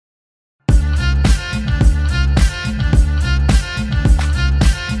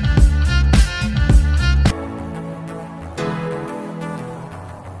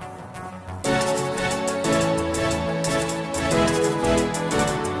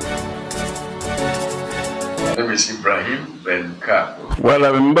name is Ibrahim Ben Kargbo. Well,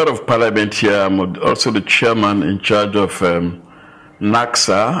 I'm a member of parliament here. I'm also the chairman in charge of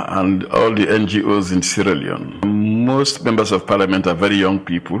NACSA and all the NGOs in Sierra Leone. Most members of parliament are very young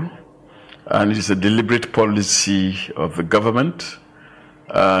people, and it's a deliberate policy of the government.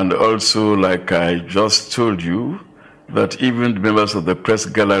 And also, like I just told you, that even the members of the press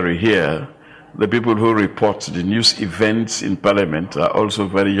gallery here, the people who report the news events in parliament are also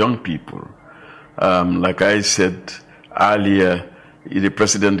very young people. Like I said earlier, the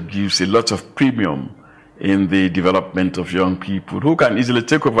president gives a lot of premium in the development of young people who can easily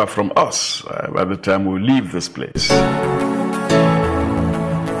take over from us by the time we leave this place.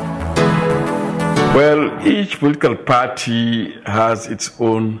 Well, each political party has its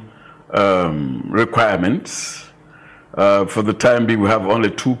own requirements. For the time being, we have only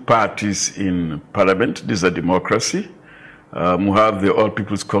two parties in parliament. This is a democracy. We have the All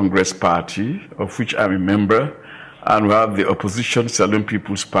People's Congress Party, of which I'm a member, and we have the opposition Saloon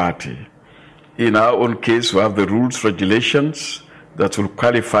People's Party. In our own case, we have the rules, regulations that will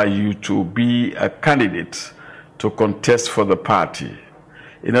qualify you to be a candidate to contest for the party.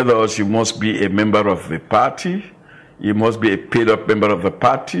 In other words, you must be a member of the party, you must be a paid-up member of the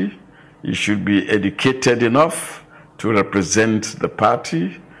party, you should be educated enough to represent the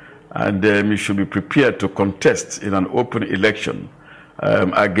party, and you should be prepared to contest in an open election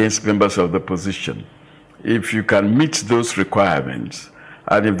against members of the opposition. If you can meet those requirements,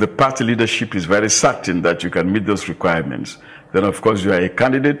 and if the party leadership is very certain that you can meet those requirements, then of course you are a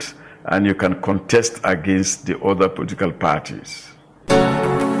candidate and you can contest against the other political parties.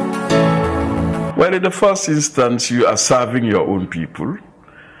 Well, in the first instance, you are serving your own people.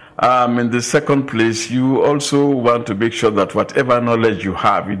 In the second place, you also want to make sure that whatever knowledge you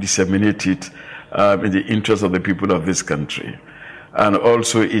have, you disseminate it in the interest of the people of this country. And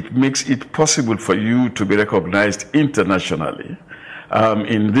also, it makes it possible for you to be recognized internationally.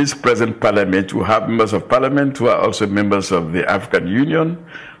 In this present parliament, we have members of parliament who are also members of the African Union,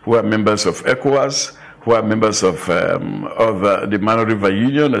 who are members of ECOWAS, who are members of the Mano River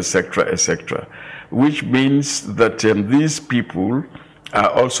Union, etc., etc., which means that these people are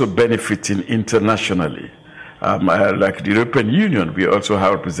also benefiting internationally. Like the European Union, we also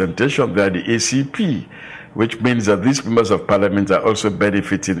have representation there, the ACP, which means that these members of parliament are also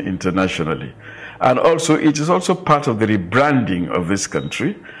benefiting internationally. And also, it is also part of the rebranding of this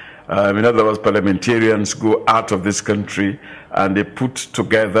country. In other words, parliamentarians go out of this country and they put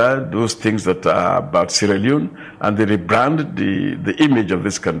together those things that are about Sierra Leone and they rebrand the image of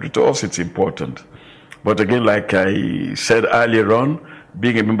this country. To us, it's important. But again, like I said earlier on,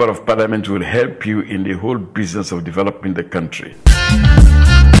 being a member of parliament will help you in the whole business of developing the country.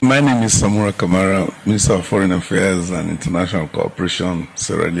 My name is Samura Kamara, Minister of Foreign Affairs and International Cooperation,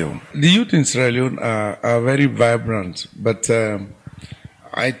 Sierra Leone. The youth in Sierra Leone are very vibrant, but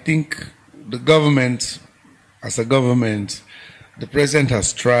I think the government, as a government, the president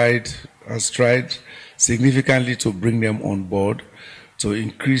has tried significantly to bring them on board, to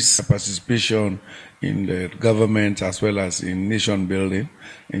increase participation in the government as well as in nation building,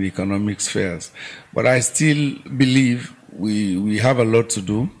 in economic spheres. But I still believe we have a lot to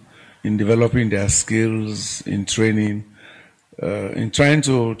do in developing their skills, in training, in trying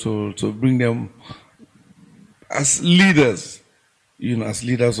to bring them as leaders, as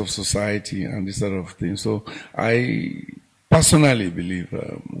leaders of society and this sort of thing. So I personally believe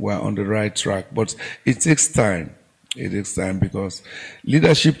we're on the right track, but it takes time. It takes time because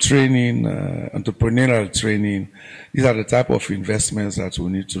leadership training, entrepreneurial training, these are the type of investments that we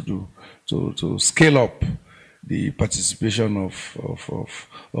need to do to scale up the participation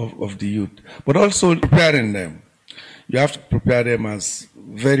of the youth, but also preparing them. You have to prepare them as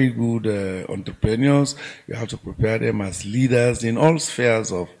very good entrepreneurs. You have to prepare them as leaders in all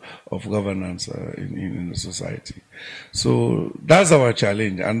spheres of governance in the society. So that's our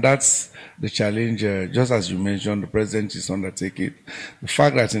challenge, and that's the challenge, just as you mentioned, the president is undertaking. The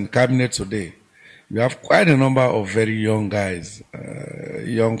fact that in cabinet today, we have quite a number of very young guys,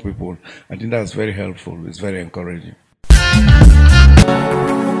 young people. I think that's very helpful. It's very encouraging.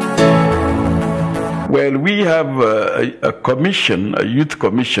 Well, we have a commission, a youth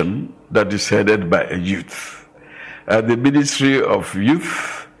commission, that is headed by a youth. The Ministry of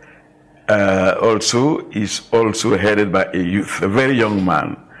Youth also is also headed by a youth, a very young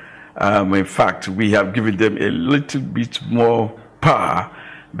man. In fact, we have given them a little bit more power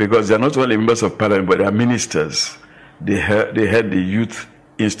because they are not only members of parliament, but they are ministers. They head the youth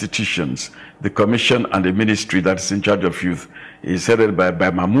institutions. The commission and the ministry that is in charge of youth is headed by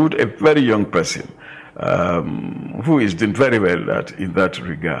Mahmoud, a very young person, who is doing very well in that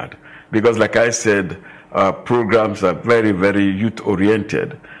regard. Because like I said, programs are very, very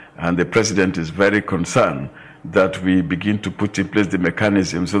youth-oriented, and the president is very concerned that we begin to put in place the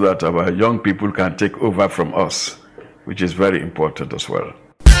mechanism so that our young people can take over from us, which is very important as well.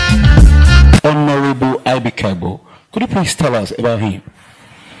 Honorable Ibrahim Kargbo, could you please tell us about him?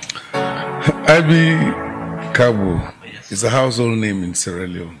 Ibrahim Kargbo is a household name in Sierra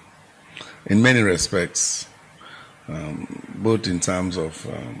Leone in many respects, both in terms of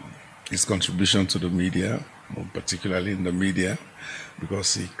his contribution to the media, particularly in the media,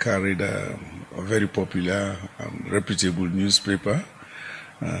 because he carried a very popular and reputable newspaper,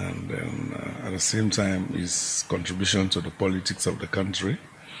 and at the same time his contribution to the politics of the country,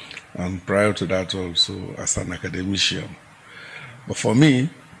 and prior to that also as an academician. But for me,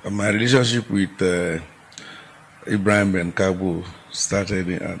 my relationship with Ibrahim Ben Kargbo started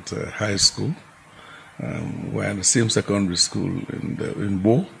at high school. We're in the same secondary school in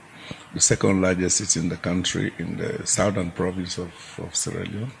Bo, the second largest city in the country, in the southern province of Sierra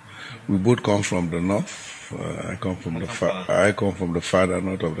Leone. We both come from the north. I come from the farther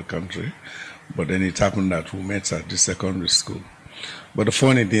north of the country, but then it happened that we met at the secondary school. But the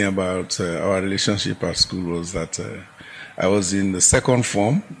funny thing about our relationship at school was that I was in the second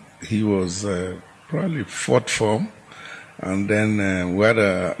form, he was probably fourth form, and then we had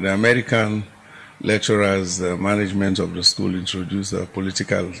the American lecturers, the management of the school introduced a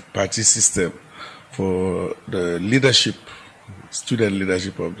political party system for the leadership, student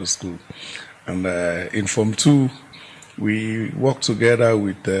leadership of the school. And in Form 2, we worked together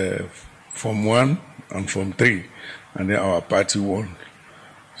with Form 1 and Form 3, and then our party won.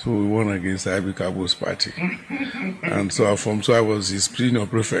 So we won against Ibrahim Kargbo's party. And so at Form 2, I was his senior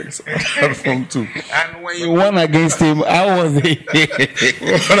prefect at Form 2. And when you won against him, how was it?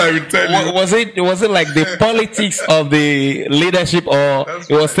 What I will tell you. Was it like the politics of the leadership, or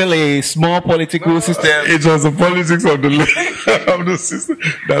it was still a small political system? It was the politics of the system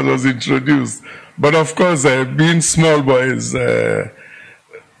that was introduced. But of course, being small boys,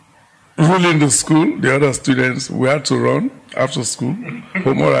 ruling the school, the other students, we had to run after school.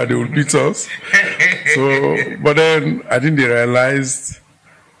 Tomorrow they would beat us. So, but then I think they realized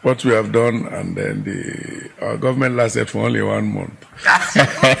what we have done, and then our government lasted for only 1 month.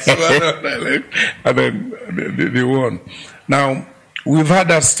 And then they won. Now, we've had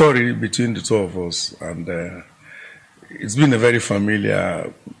that story between the two of us, and it's been a very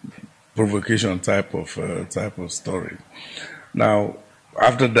familiar provocation type of story. Now,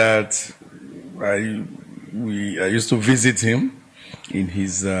 after that, I used to visit him in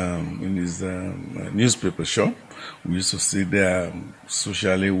his newspaper shop. We used to sit there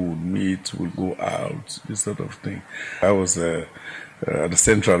socially. We would meet, we'd go out, this sort of thing. I was at the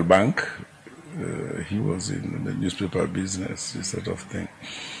central bank. He was in the newspaper business, this sort of thing.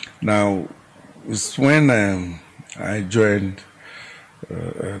 Now, it's when I joined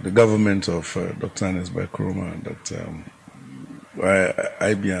the government of Dr. Onas that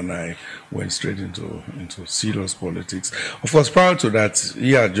IB and I went straight into serious politics. Of course, prior to that,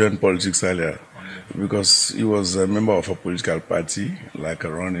 he had joined politics earlier because he was a member of a political party, like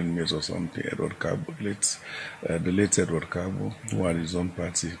a running mate or something, Edward Kargbo, the late Edward Kargbo, who had his own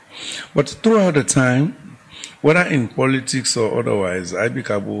party. But throughout the time, whether in politics or otherwise, Ibrahim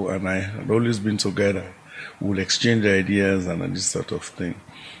Kargbo and I had always been together. We would exchange ideas and this sort of thing.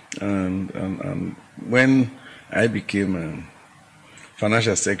 And when I became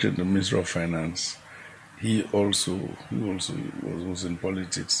Financial Secretary to the Ministry of Finance, he also was in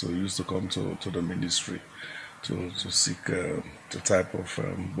politics, so he used to come to the ministry to seek the type of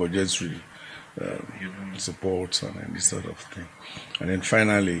budgetary support and this sort of thing. And then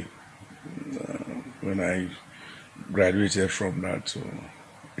finally, when I graduated from that,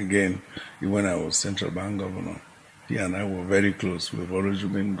 again, when I was central bank governor, he and I were very close. We've always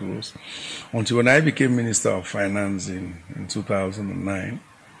been close. Until when I became Minister of Finance in 2009,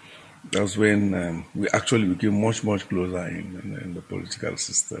 that was when we actually became much closer in the political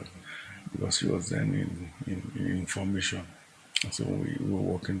system, because he was then in information. So we were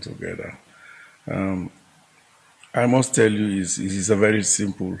working together. I must tell you, it's a very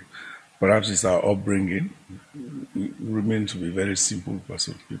simple, perhaps it's our upbringing. We remain to be very simple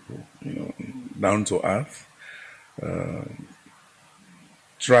person, people, down to earth.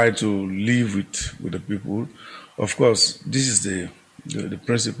 Try to live with the people. Of course, this is the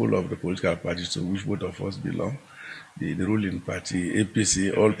principle of the political party to which both of us belong. The ruling party,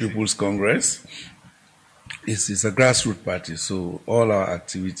 APC, All People's Congress, is a grassroots party. So all our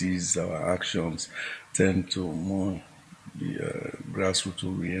activities, our actions tend to more be grassroots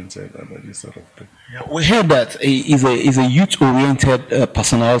oriented and this sort of thing. Yeah, we heard that he's a youth oriented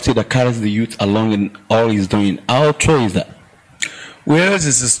personality that carries the youth along in all he's doing. How true is that? Well,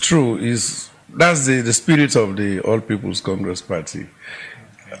 this is true. That's the spirit of the All People's Congress Party.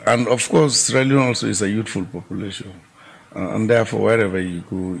 And of course, Sierra Leone also is a youthful population. And therefore, wherever you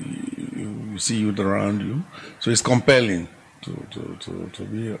go, you see youth around you. So it's compelling to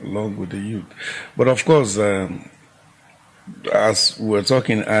be along with the youth. But of course, as we were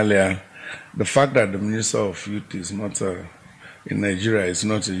talking earlier, the fact that the Minister of Youth is not in Nigeria is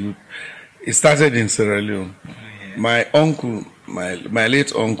not a youth. It started in Sierra Leone. My uncle, my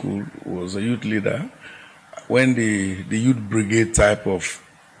late uncle, was a youth leader when the youth brigade type of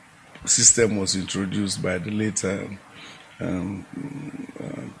system was introduced by the late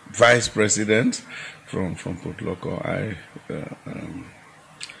vice president from Port Loko,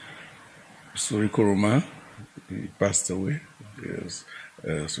 Surikoroma. He passed away. Yes,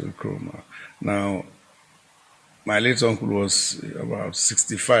 Surikoroma. Now, my late uncle was about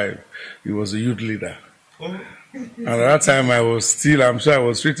 65. He was a youth leader. And at that time, I'm sure I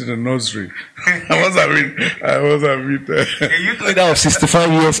was straight in the nursery. I was a bit. A youth leader of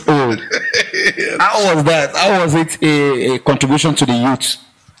 65 years old. Yes. How was that? How was it a contribution to the youth?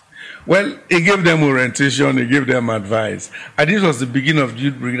 Well, he gave them orientation, he gave them advice. And this was the beginning of the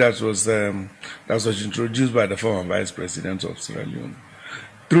youth brigade that was introduced by the former vice president of Sierra Leone.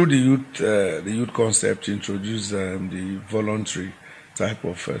 Through the youth concept, introduced the voluntary type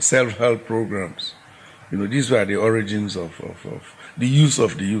of self-help programs. You know, these were the origins of the use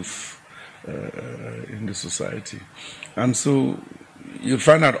of the youth in the society. And so you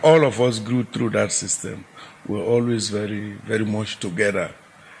find that all of us grew through that system. We're always very, very much together,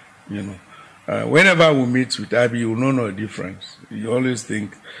 you know. Whenever we meet with IB, you know no difference. You always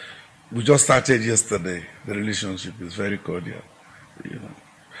think, we just started yesterday. The relationship is very cordial, you know.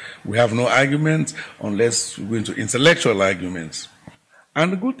 We have no arguments unless we go into intellectual arguments.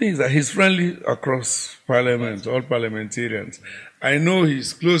 And the good thing is that he's friendly across Parliament, all parliamentarians. I know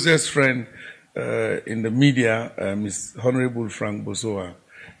his closest friend in the media, is Honorable Frank Bosoa.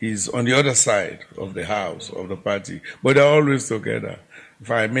 He's on the other side of the house, of the party, but they're always together.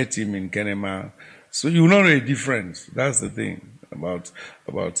 If I met him in Kenema, so you know a difference. That's the thing about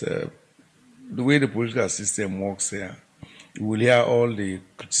the way the political system works here. You will hear all the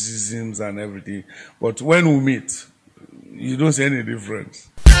criticisms and everything, but when we meet, you don't see any difference.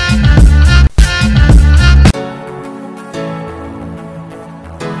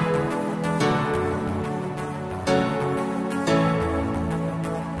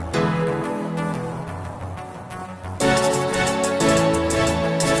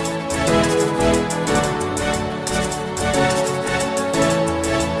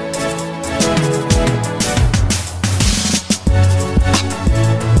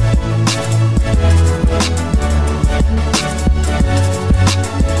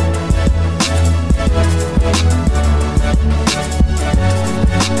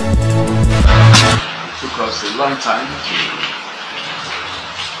 Long time to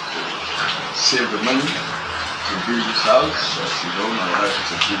save the money to build this house. As you know, my wife is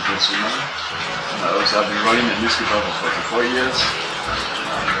a good businesswoman. And I also have been running a newspaper for 44 years.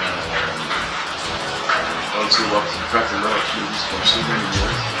 And also worked in quite a lot of places for so many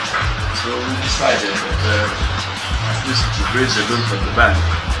years. So we decided that at least to raise a loan from the bank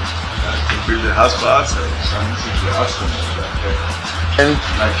to build a house for ourselves. And this is the outcome of that. And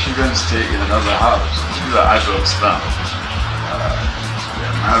my children stay in another house. These are adults now. They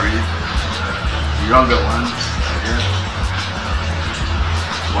are married. The younger ones again.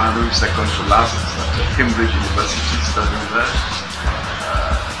 One who is second to last at Cambridge University studying there.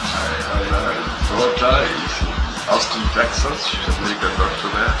 My daughter is in Austin, Texas. She's a medical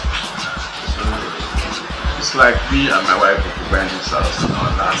doctor there. So it's like me and my wife who went this house and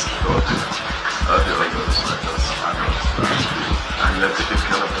our last daughter. All the others are just adults. And they're taking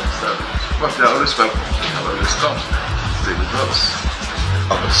care of themselves. But they're always welcome. They can always come. Stay with us.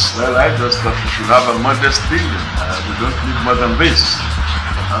 Well, I just thought we should have a modest building. We don't need more than this.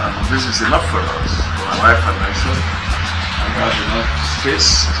 This is enough for us, for my wife and myself. I have enough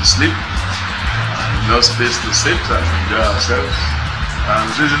space to sleep, and enough space to sit and enjoy ourselves. And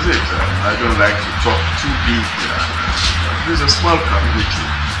this is it. I don't like to talk too big. This is a small community.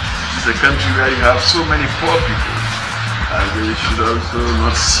 It's a country where you have so many poor people. And they should also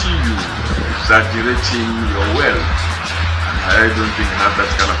not see you exaggerating your wealth. And I don't think I have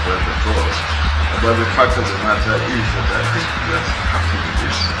that kind of wealth at all. But the fact of the matter is that I think we are happy with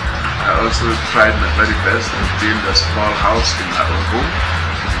this. I also tried my very best to build a small house in my own home,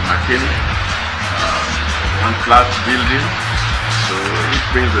 in Makeni. one flat building. So it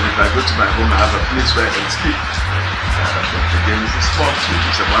means that if I go to my home, I have a place where I can sleep. But again, it's a small suite,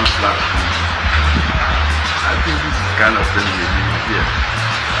 it's a one flat building. I think this is the kind of thing we need here.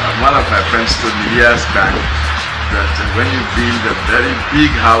 One of my friends told me years back that when you build a very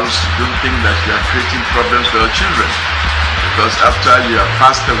big house, don't think that you are creating problems for your children. Because after you have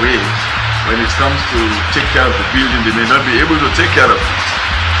passed away, when it comes to take care of the building, they may not be able to take care of it.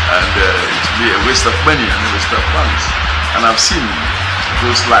 And it will be a waste of money and a waste of funds. And I've seen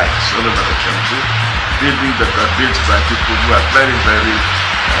those lives all over the country, buildings that are built by people who are very, very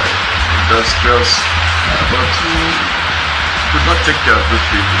industrious, but who could not take care of those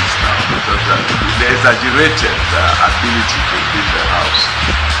buildings now because they exaggerated their ability to build a house.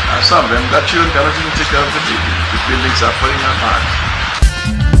 And some of them, their children cannot even take care of the buildings. The buildings are falling apart.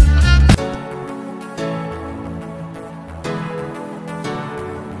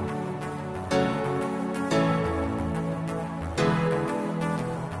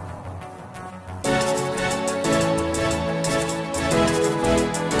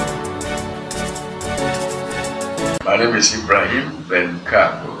 My name is Ibrahim Ben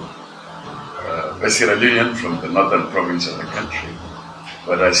Kargbo, a Sierra Leonean from the northern province of the country,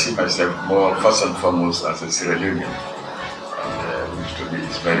 but I see myself more first and foremost as a Sierra Leonean, which to me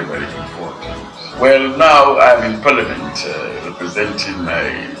is very, very important. Well, now I'm in Parliament representing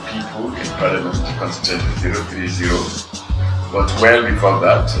my people in Parliament Constituency 030, but well before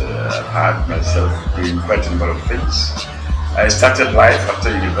that I've had myself doing quite a number of things. I started life after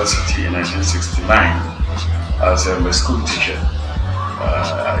university in 1969 as a school teacher.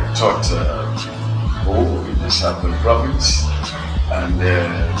 I taught in the southern province, and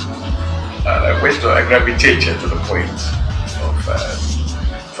I gravitated to the point of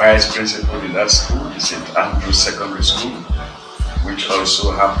vice principal in that school, the St. Andrew's Secondary School, which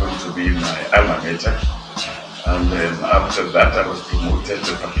also happened to be my alma mater. And then after that, I was promoted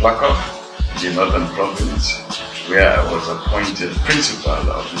to Republic in the northern province, where I was appointed principal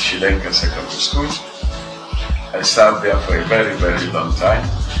of the Sri Lanka Secondary School. I served there for a very, very long time,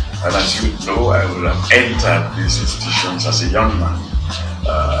 and as you know, I would have entered these institutions as a young man.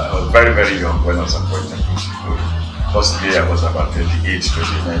 I was very, very young when I was appointed principal. Firstly, I was about 28,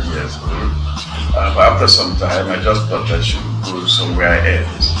 29 years old. But after some time, I just thought I should go somewhere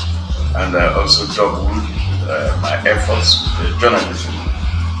else. And I also doubled my efforts with journalism.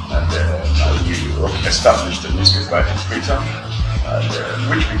 And we established a newspaper in Freetown,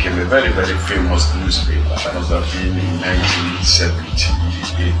 which became a very, very famous newspaper. That must have been in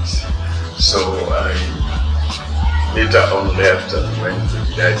 1978. So I later on left and went to the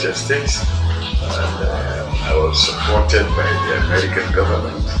United States, and I was supported by the American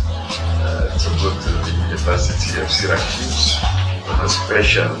government to go to the University of Syracuse on a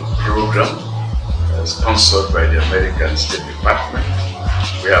special program sponsored by the American State Department,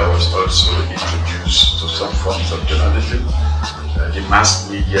 where I was also introduced to some forms of journalism. The mass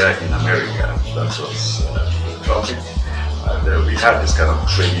media in America, that was the topic. And we had this kind of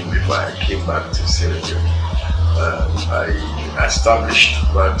training before I came back to Sierra Leone. I established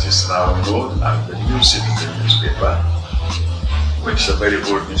what is now known as the New Citizen newspaper, which is a very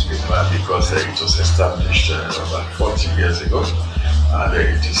old newspaper because it was established about 40 years ago. And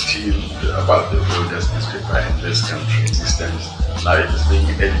it is still about the oldest newspaper in this country in existence. Now it is being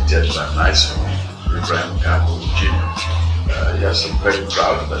edited by my son, Ibrahim Ben Kargbo Jr. Yes, I'm very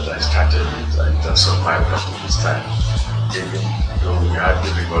proud that I started it and it has survived up to this time. Even though we had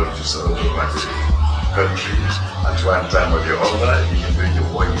difficulties all over the country at one time or the other, even during the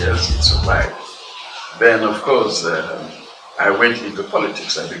war years, it survived. Then, of course, I went into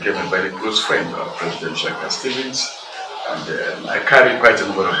politics. I became a very close friend of President Stevens, and I carried quite a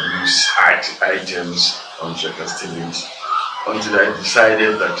number of news items on Stevens until I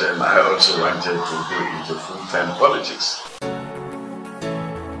decided that I also wanted to go into full-time politics.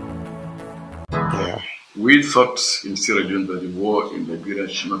 We thought in Sierra Leone that the war in Liberia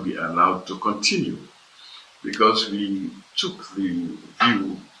should not be allowed to continue, because we took the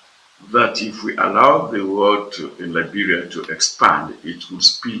view that if we allow the war in Liberia to expand, it would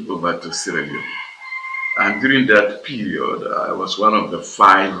spill over to Sierra Leone. And during that period, I was one of the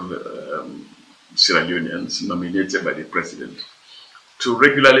 5 Sierra Leoneans nominated by the president to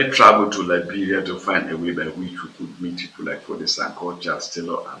regularly travel to Liberia to find a way by which we could meet people like Fode Sanko, Charles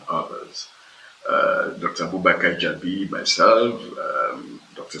Taylor, and others. Dr. Abubakar Jabi, myself,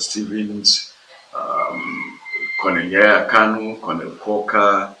 Dr. Stevens, Colonel Yaya Kanu, Colonel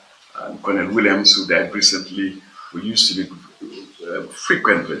Coker, and Colonel Williams, who died recently. We used to do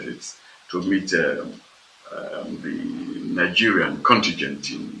frequent visits to meet the Nigerian contingent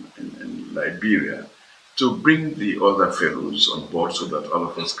in Liberia. to bring the other fellows on board so that all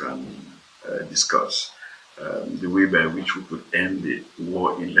of us can discuss the way by which we could end the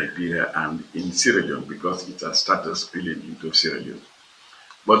war in Liberia and in Sierra Leone, because it has started spilling into Sierra Leone.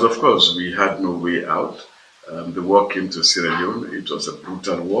 But of course, we had no way out. The war came to Sierra Leone. It was a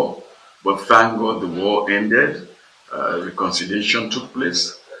brutal war, but thank God the war ended. Reconciliation took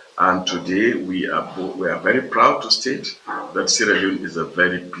place, and today we are very proud to state that Sierra Leone is a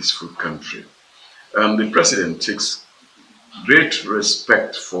very peaceful country. The president takes great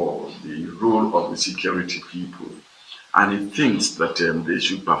respect for the role of the security people, and he thinks that they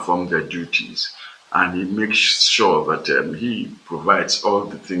should perform their duties, and he makes sure that he provides all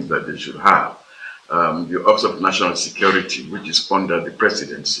the things that they should have. The Office of National Security, which is under the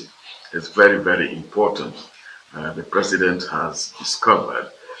presidency, is very, very important. The president has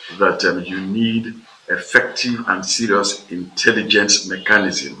discovered that you need effective and serious intelligence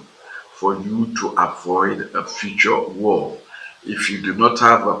mechanism for you to avoid a future war. If you do not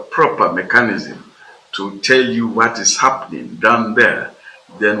have a proper mechanism to tell you what is happening down there,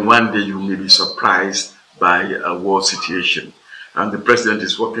 then one day you may be surprised by a war situation. And the president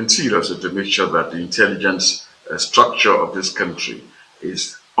is working seriously to make sure that the intelligence structure of this country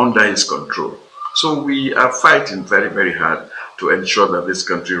is under his control. So we are fighting very, very hard to ensure that this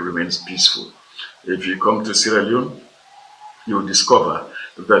country remains peaceful. If you come to Sierra Leone, you'll discover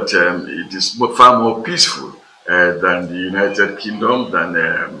that it is far more peaceful than the United Kingdom, than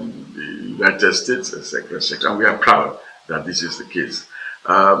the United States, etc., and we are proud that this is the case.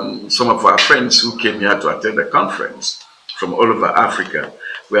 Some of our friends who came here to attend the conference from all over Africa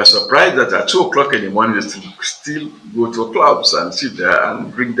were surprised that at 2 o'clock in the morning they still go to clubs and sit there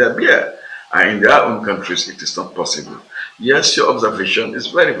and drink their beer. And in their own countries, it is not possible. Yes, your observation is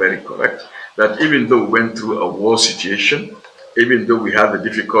very, very correct, that even though we went through a war situation, even though we have the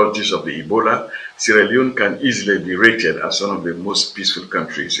difficulties of the Ebola, Sierra Leone can easily be rated as one of the most peaceful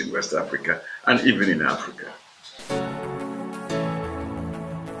countries in West Africa and even in Africa.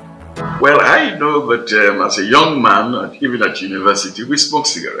 Well, I know that as a young man, even at university, we smoked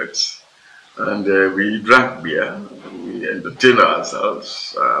cigarettes and we drank beer, we entertained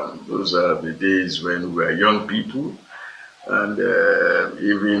ourselves. Those are the days when we were young people. And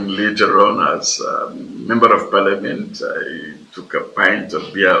even later on, as member of parliament, I took a pint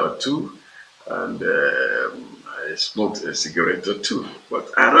of beer or two, and I smoked a cigarette or two. But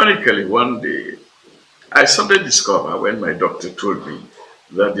ironically, one day, I suddenly discovered when my doctor told me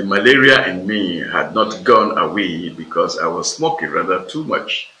that the malaria in me had not gone away because I was smoking rather too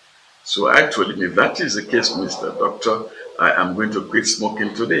much. So I told him, if that is the case, Mr. Doctor, I am going to quit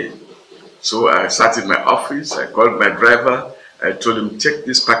smoking today. So I sat in my office, I called my driver, I told him, take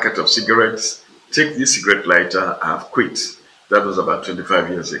this packet of cigarettes, take this cigarette lighter, I have quit. That was about 25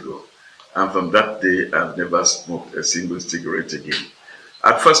 years ago. And from that day, I've never smoked a single cigarette again.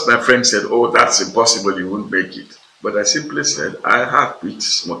 At first, my friend said, oh, that's impossible, you won't make it. But I simply said, I have quit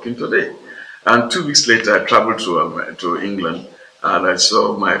smoking today. And 2 weeks later, I traveled to England, and I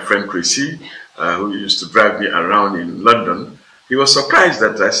saw my friend Chrissy, who used to drive me around in London. He was surprised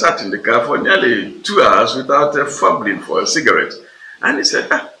that I sat in the car for nearly 2 hours without fumbling for a cigarette. And he said,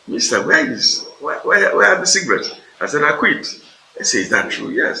 mister, where are the cigarettes? I said, I quit. He said, is that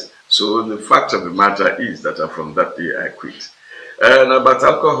true? Yes. So the fact of the matter is that from that day I quit. And about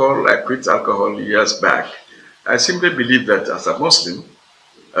alcohol, I quit alcohol years back. I simply believe that as a Muslim,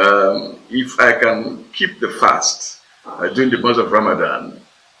 if I can keep the fast during the month of Ramadan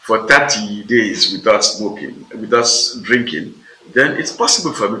for 30 days without smoking, without drinking, then it's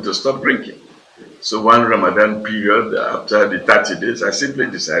possible for me to stop drinking. So one Ramadan period, after the 30 days, I simply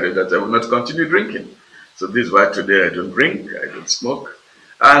decided that I will not continue drinking. So this is why today I don't drink, I don't smoke.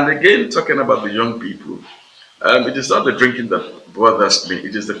 And again, talking about the young people, it is not the drinking that bothers me,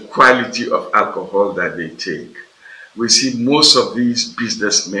 it is the quality of alcohol that they take. We see most of these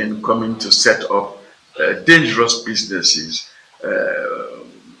businessmen coming to set up dangerous businesses,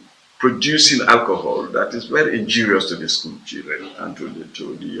 producing alcohol that is very injurious to the school children and to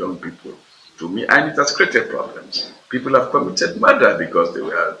the young people, to me, and it has created problems. People have committed murder because they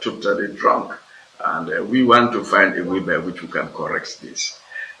were totally drunk, and we want to find a way by which we can correct this.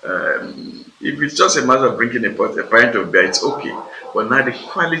 If it's just a matter of drinking a pint of beer, it's okay, but now the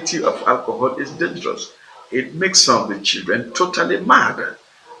quality of alcohol is dangerous. It makes some of the children totally mad.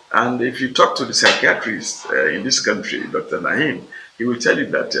 And if you talk to the psychiatrist in this country, Dr. Naim, he will tell you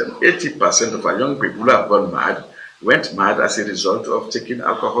that 80% of our young people who have gone mad went mad as a result of taking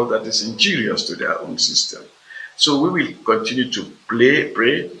alcohol that is injurious to their own system. So we will continue to pray,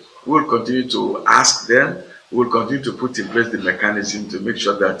 we will continue to ask them we will continue to put in place the mechanism to make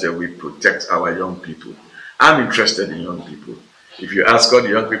sure that we protect our young people. I'm interested in young people. If you ask all the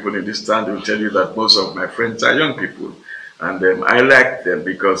young people in this town, they will tell you that most of my friends are young people. And I like them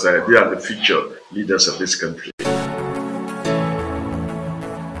because they are the future leaders of this country.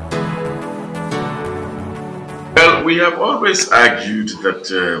 Well, we have always argued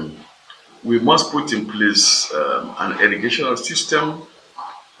that we must put in place an educational system,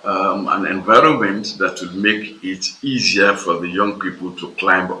 an environment that will make it easier for the young people to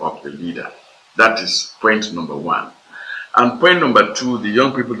climb up the ladder. That is point number one. And point number two, the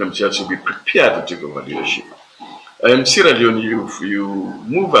young people themselves should be prepared to take over leadership. In Sierra Leone, if you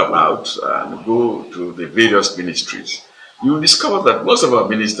move about and go to the various ministries, you will discover that most of our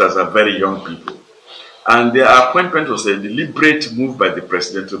ministers are very young people. And their appointment was a deliberate move by the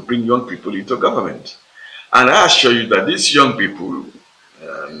president to bring young people into government. And I assure you that these young people,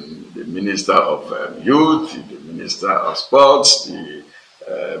 the Minister of Youth, the Minister of Sports, the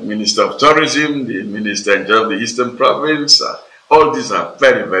Minister of Tourism, the Minister in charge of the Eastern Province, all these are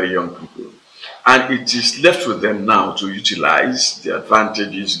very, very young people. And it is left with them now to utilize the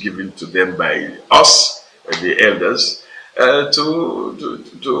advantages given to them by us, the elders,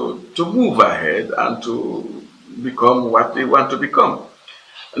 to move ahead and to become what they want to become.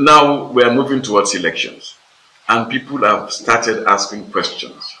 Now we are moving towards elections, and people have started asking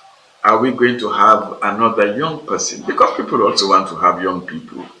questions. Are we going to have another young person? Because people also want to have young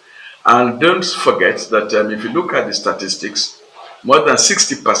people. And don't forget that if you look at the statistics, more than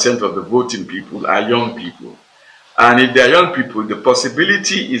 60% of the voting people are young people. And if they are young people, the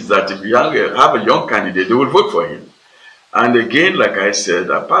possibility is that if you have a young candidate, they will vote for him. And again, like I said,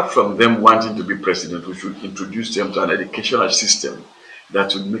 apart from them wanting to be president, we should introduce them to an educational system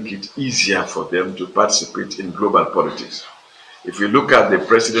that will make it easier for them to participate in global politics. If you look at the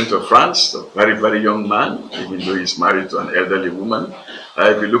president of France, a very, very young man, even though he's married to an elderly woman.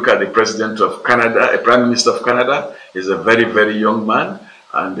 If you look at the president of Canada, a prime minister of Canada, is a very, very young man.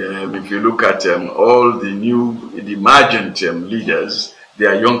 And if you look at all the emergent leaders, they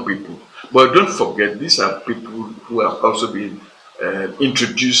are young people. But don't forget, these are people who have also been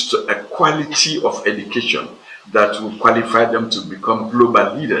introduced to a quality of education that will qualify them to become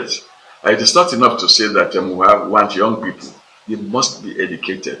global leaders. It is not enough to say that we want young people. They must be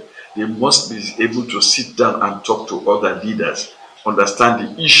educated. They must be able to sit down and talk to other leaders,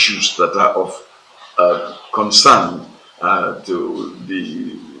 understand the issues that are of concern to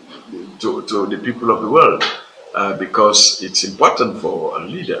the people of the world, because it's important for a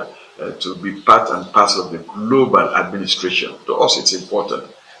leader to be part and parcel of the global administration. To us, it's important.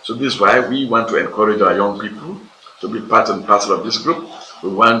 So this is why we want to encourage our young people to be part and parcel of this group. We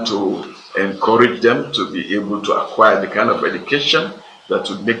want to encourage them to be able to acquire the kind of education that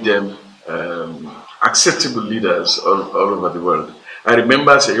would make them acceptable leaders all over the world. I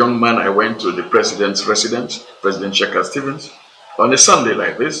remember as a young man, I went to the president's residence, President Shekhar Stevens, on a Sunday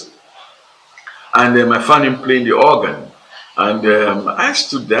like this, and I found him playing the organ. And I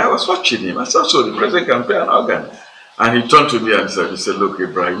stood there, I was watching him. I said, so the president can play an organ. And he turned to me and said, look,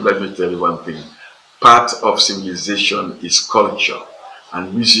 Ibrahim, let me tell you one thing. Part of civilization is culture,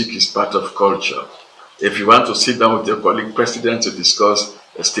 and music is part of culture. If you want to sit down with your colleague president to discuss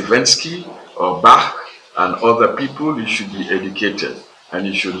Stravinsky or Bach and other people, you should be educated and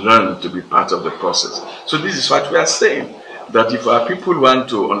you should learn to be part of the process. So this is what we are saying, that if our people want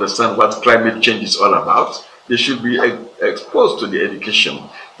to understand what climate change is all about, they should be exposed to the education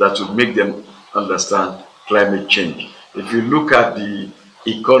that will make them understand climate change. If you look at the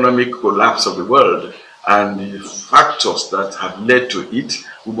economic collapse of the world and the factors that have led to it,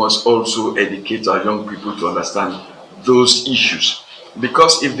 we must also educate our young people to understand those issues.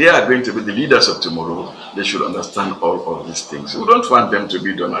 Because if they are going to be the leaders of tomorrow, they should understand all of these things. We don't want them to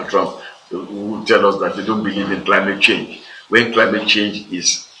be Donald Trump, who will tell us that they don't believe in climate change, when climate change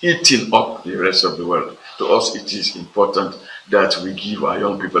is eating up the rest of the world. To us, it is important that we give our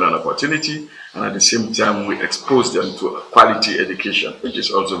young people an opportunity, and at the same time, we expose them to a quality education, which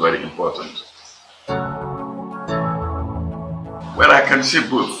is also very important. Well, I can say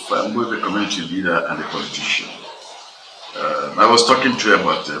both. I'm both the community leader and the politician. I was talking to you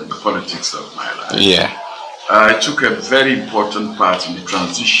about the politics of my life. Yeah. I took a very important part in the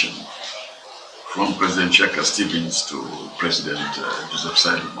transition from President Shekhar Stevens to President Joseph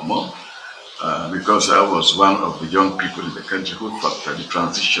Saidu Momo, because I was one of the young people in the country who thought that the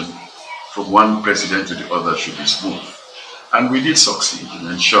transition from one president to the other should be smooth. And we did succeed in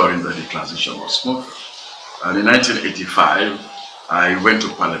ensuring that the transition was smooth. And in 1985, I went to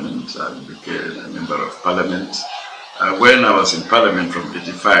Parliament and became a member of Parliament. When I was in Parliament from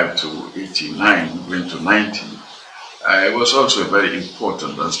 85 to 89 going to 90, I was also a very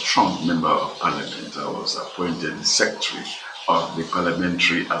important and strong member of parliament. I was appointed the secretary of the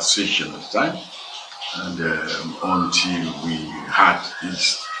Parliamentary Association at the time, and until we had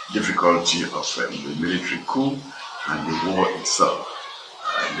this difficulty of the military coup and the war itself.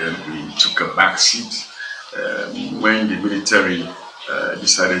 And then we took a back seat. When the military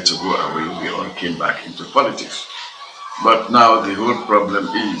decided to go away, we all came back into politics. But now the whole problem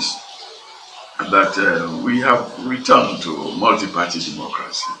is that we have returned to multi-party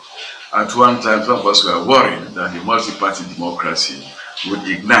democracy. At one time, some of us were worried that the multi-party democracy would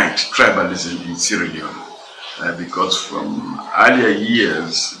ignite tribalism in Sierra Leone, because from earlier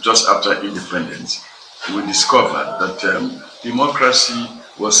years, just after independence, we discovered that democracy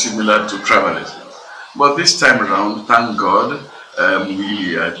was similar to tribalism. But this time around, thank God,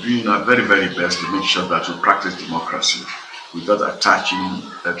 we are doing our very, very best to make sure that we practice democracy without attaching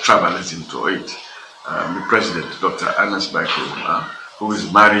tribalism to it. The president, Dr. Onas, who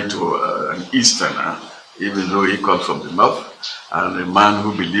is married to an Easterner, even though he comes from the north, and a man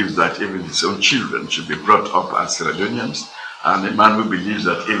who believes that even his own children should be brought up as Sierra Leoneans, and a man who believes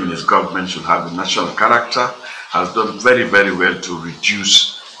that even his government should have a national character, has done very, very well to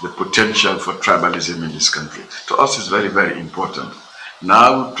reduce the potential for tribalism in this country. To us, it's very, very important.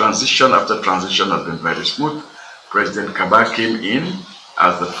 Now, transition after transition has been very smooth. President Kargbo came in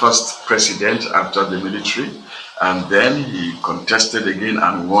as the first president after the military, and then he contested again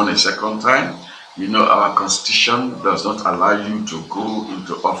and won a second time. You know, our constitution does not allow you to go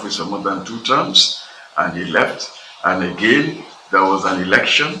into office for more than 2 terms, and he left. And again, there was an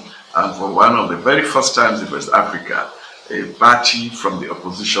election, and for one of the very first times in West Africa, a party from the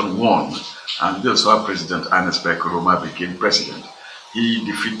opposition won, and this was how President Ibrahim Ben Kargbo became president. He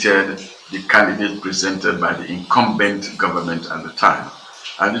defeated the candidate presented by the incumbent government at the time.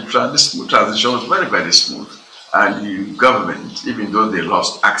 And this transition was very, very smooth. And the government, even though they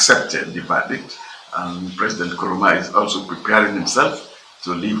lost, accepted the verdict. And President Kargbo is also preparing himself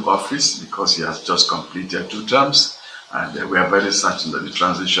to leave office because he has just completed 2 terms. And we are very certain that the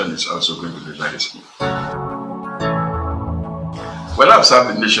transition is also going to be very smooth. Well, I've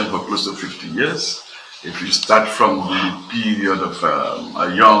served the nation for close to 50 years. If you start from the period of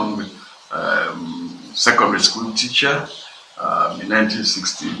a young secondary school teacher in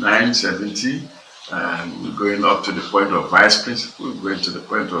 1969, 70, and going up to the point of vice principal, going to the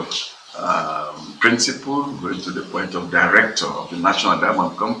point of principal, going to the point of director of the National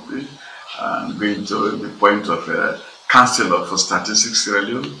Diamond Company, and going to the point of Councillor for Statistics Sierra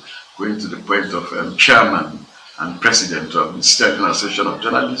Leone, going to the point of chairman and president of the Sierra Leone Association of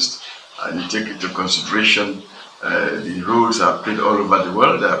Journalists. And you take into consideration the roles I've played all over the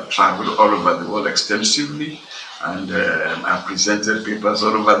world. I've traveled all over the world extensively, and I've presented papers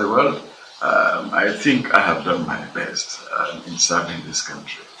all over the world. I think I have done my best in serving this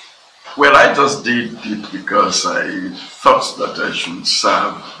country. Well, I just did it because I thought that I should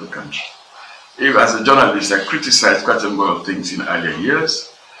serve the country. If, as a journalist, I criticized quite a number of things in earlier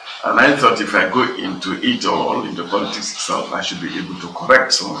years, and I thought if I go into it all, into politics itself, I should be able to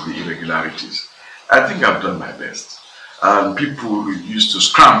correct some of the irregularities. I think I've done my best. And people used to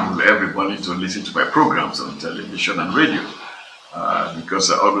scramble every morning to listen to my programs on television and radio, because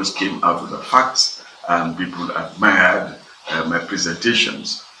I always came out with the facts, and people admired my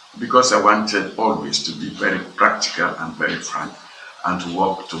presentations, because I wanted always to be very practical and very frank, and to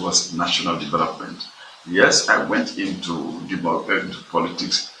work towards national development. Yes, I went into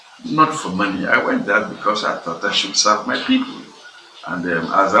politics not for money. I went there because I thought I should serve my people. And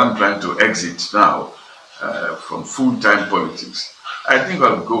as I'm trying to exit now from full-time politics, I think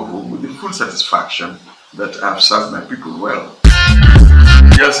I'll go home with the full satisfaction that I've served my people well.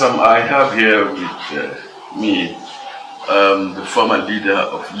 Yes, I have here with me the former leader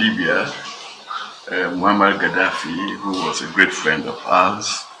of Libya, Muammar Gaddafi, who was a great friend of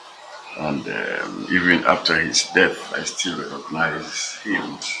ours. And even after his death, I still recognize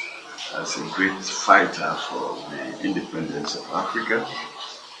him as a great fighter for the independence of Africa.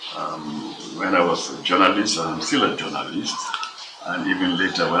 When I was a journalist, and I'm still a journalist, and even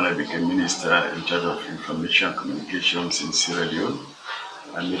later when I became minister in charge of information communications in Sierra Leone,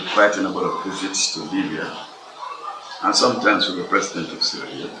 I made quite a number of visits to Libya, and sometimes with the president of Sierra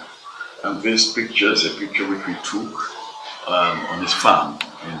Leone. And this picture is a picture which we took on his farm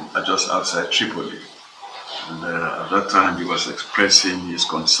just outside Tripoli. And at that time he was expressing his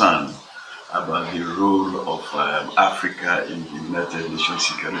concern about the role of Africa in the United Nations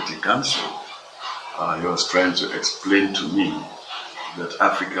Security Council. He was trying to explain to me that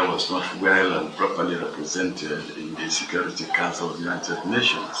Africa was not well and properly represented in the Security Council of the United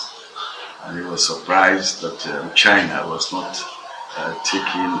Nations. And he was surprised that China was not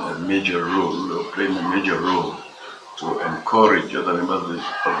taking a major role or playing a major role to encourage other members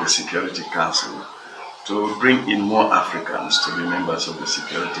of the Security Council to bring in more Africans to be members of the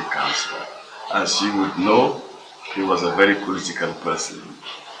Security Council. As you would know, he was a very political person,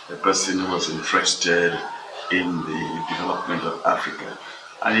 a person who was interested in the development of Africa.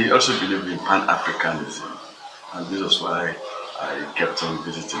 And he also believed in Pan-Africanism. And this is why I kept on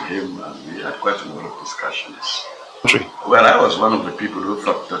visiting him, and we had quite a lot of discussions. Well, I was one of the people who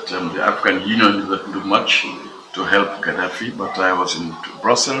thought that the African Union didn't do much to help Gaddafi, but I was in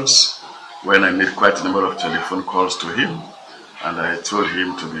Brussels when I made quite a number of telephone calls to him, and I told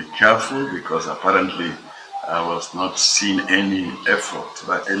him to be careful because apparently I was not seeing any effort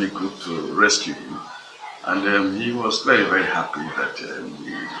by any group to rescue him. And he was very, very happy that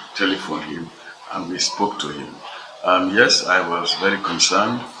we telephoned him and we spoke to him. Yes, I was very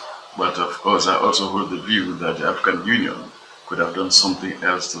concerned, but of course I also hold the view that the African Union could have done something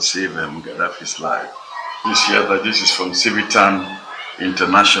else to save Gaddafi's life. This year, this is from Civitan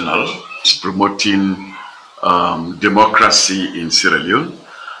International. It's promoting democracy in Sierra Leone.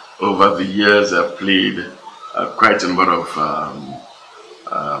 Over the years, I've played quite a number of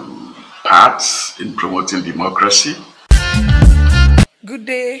parts in promoting democracy. Good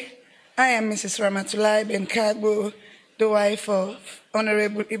day. I am Mrs. Ibrahim Ben Kargbo, the wife of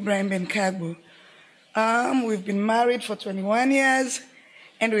Honorable Ibrahim Ben Kargbo. We've been married for 21 years,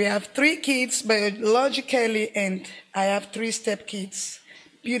 and we have 3 kids biologically, and I have 3 stepkids,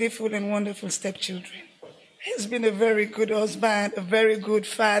 beautiful and wonderful stepchildren. He's been a very good husband, a very good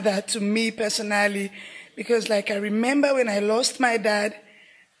father to me personally, because like I remember when I lost my dad,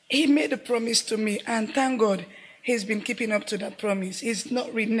 he made a promise to me, and thank God, he's been keeping up to that promise. He's not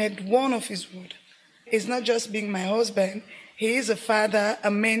reneged one of his word. He's not just being my husband. He is a father,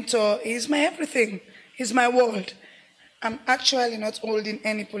 a mentor. He's my everything. He's my world. I'm actually not holding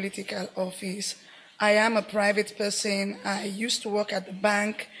any political office. I am a private person. I used to work at the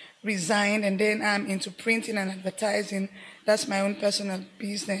bank, resigned, and then I'm into printing and advertising. That's my own personal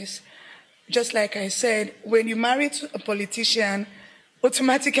business. Just like I said, when you marry to a politician,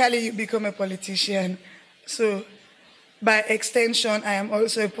 automatically you become a politician. So, by extension, I am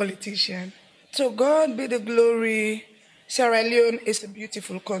also a politician. So God be the glory. Sierra Leone is a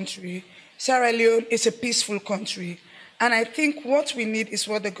beautiful country. Sierra Leone is a peaceful country. And I think what we need is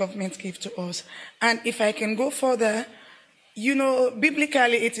what the government gives to us. And if I can go further, you know,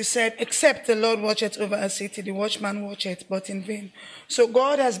 biblically it is said, except the Lord watcheth over a city, the watchman watcheth, but in vain. So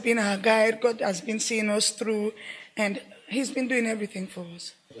God has been our guide. God has been seeing us through, and he's been doing everything for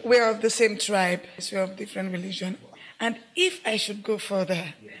us. We're of the same tribe. We're of different religion. And if I should go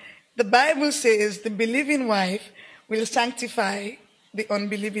further, the Bible says the believing wife will sanctify the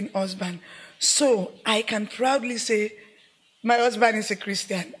unbelieving husband. So I can proudly say my husband is a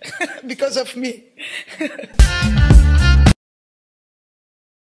Christian because of me.